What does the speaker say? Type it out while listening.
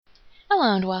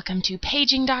Hello and welcome to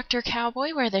Paging Dr.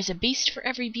 Cowboy, where there's a beast for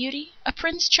every beauty, a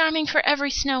Prince Charming for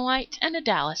every Snow White, and a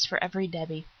Dallas for every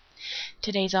Debbie.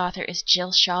 Today's author is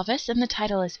Jill Chalvis, and the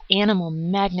title is Animal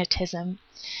Magnetism.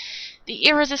 The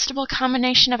irresistible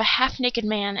combination of a half-naked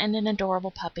man and an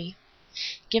adorable puppy.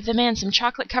 Give the man some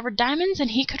chocolate-covered diamonds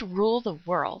and he could rule the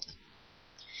world.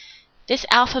 This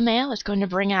alpha male is going to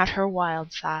bring out her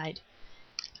wild side.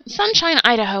 Sunshine,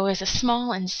 Idaho is a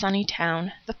small and sunny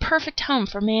town, the perfect home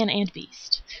for man and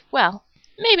beast. Well,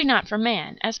 maybe not for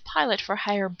man, as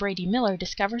pilot-for-hire Brady Miller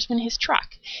discovers when his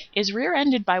truck is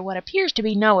rear-ended by what appears to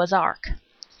be Noah's Ark.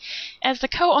 As the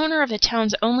co-owner of the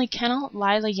town's only kennel,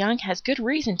 Lila Young has good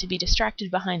reason to be distracted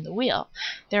behind the wheel.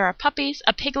 There are puppies,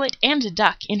 a piglet, and a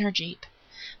duck in her Jeep.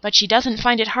 But she doesn't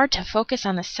find it hard to focus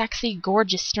on the sexy,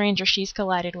 gorgeous stranger she's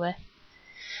collided with.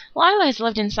 Lila has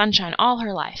lived in sunshine all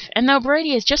her life, and though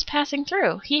Brady is just passing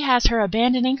through, he has her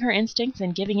abandoning her instincts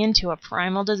and giving in to a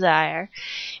primal desire.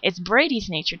 It's Brady's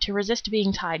nature to resist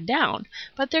being tied down,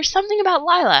 but there's something about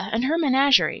Lila and her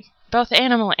menagerie, both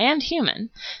animal and human,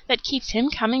 that keeps him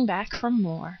coming back for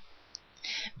more.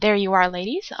 There you are,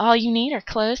 ladies. All you need are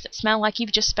clothes that smell like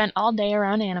you've just spent all day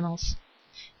around animals.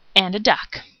 And a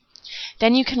duck.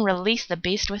 Then you can release the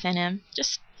beast within him.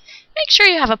 Just make sure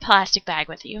you have a plastic bag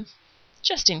with you.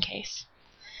 Just in case.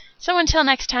 So until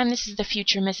next time, this is the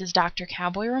future Mrs. Dr.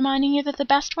 Cowboy reminding you that the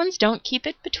best ones don't keep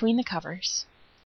it between the covers.